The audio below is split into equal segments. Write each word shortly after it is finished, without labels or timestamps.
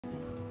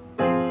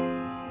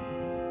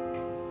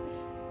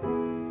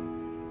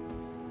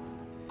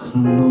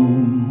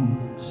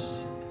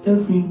Close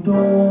every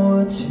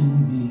door to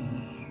me,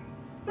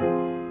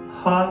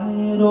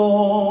 hide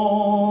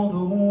all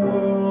the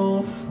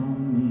world from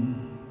me,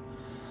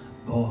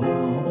 bar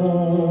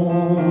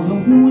all the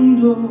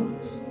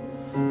windows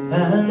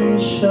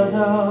and shut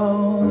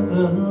out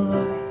the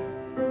light.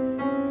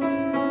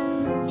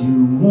 Do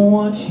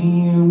what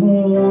you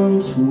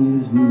want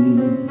with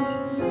me,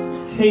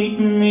 hate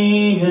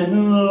me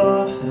and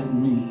laugh at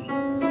me,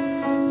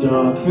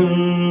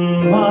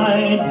 darken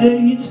my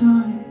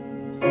daytime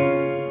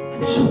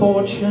and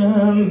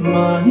torture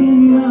my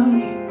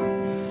night.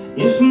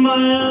 If my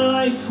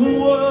life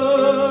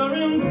were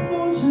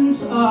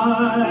important,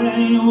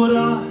 I would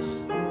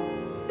ask,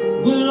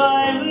 will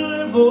I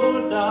live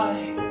or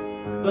die?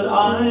 But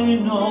I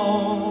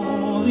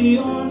know the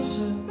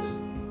answers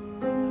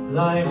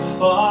lie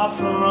far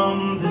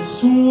from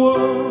this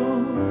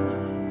world.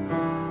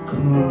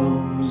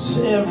 Close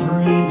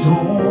every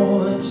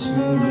door to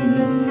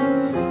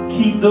me,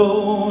 keep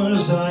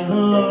those I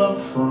love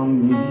from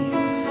me.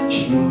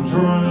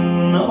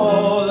 Children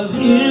of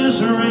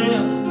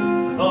Israel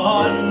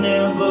are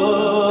never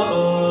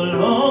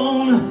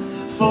alone,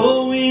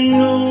 for we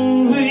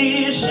know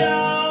we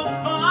shall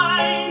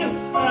find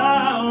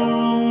our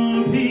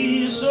own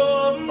peace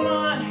of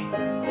mind.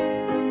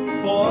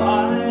 For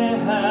I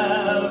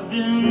have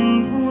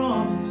been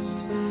promised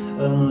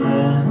a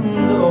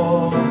land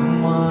of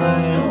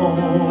my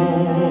own.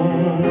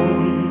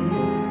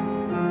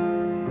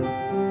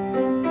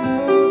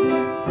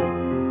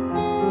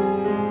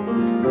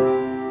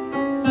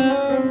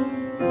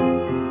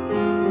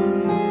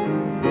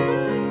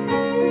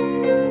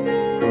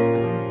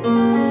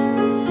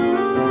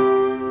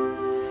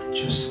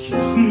 Just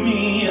give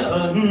me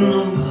a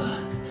number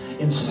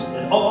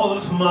instead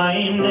of my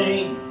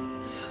name.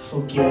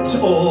 Forget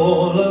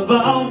all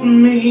about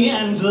me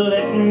and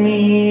let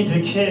me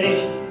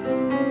decay.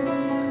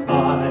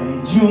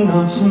 I do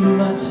not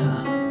matter,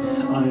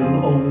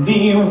 I'm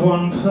only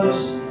one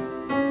person.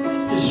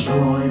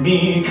 Destroy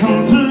me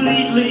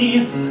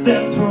completely,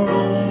 then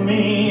throw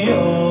me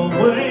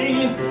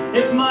away.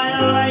 If my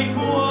life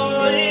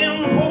were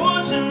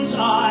important,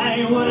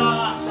 I would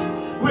ask,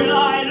 will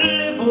I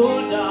live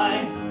or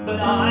die? But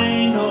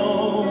I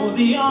know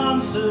the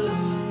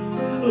answers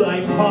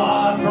lie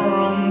far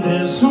from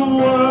this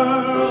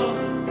world.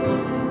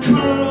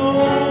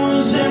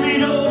 Close every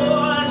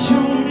door to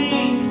me,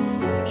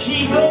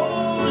 keep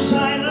those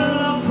I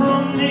love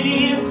from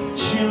me.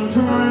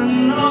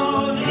 Children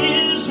of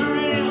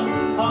Israel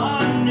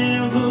are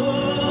never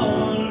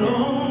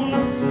alone,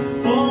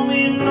 for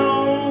we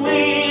know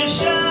we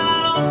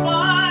shall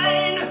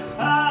find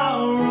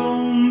our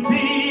own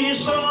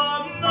peace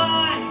of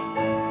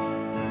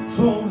mind.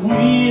 For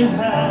we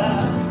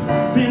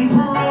have been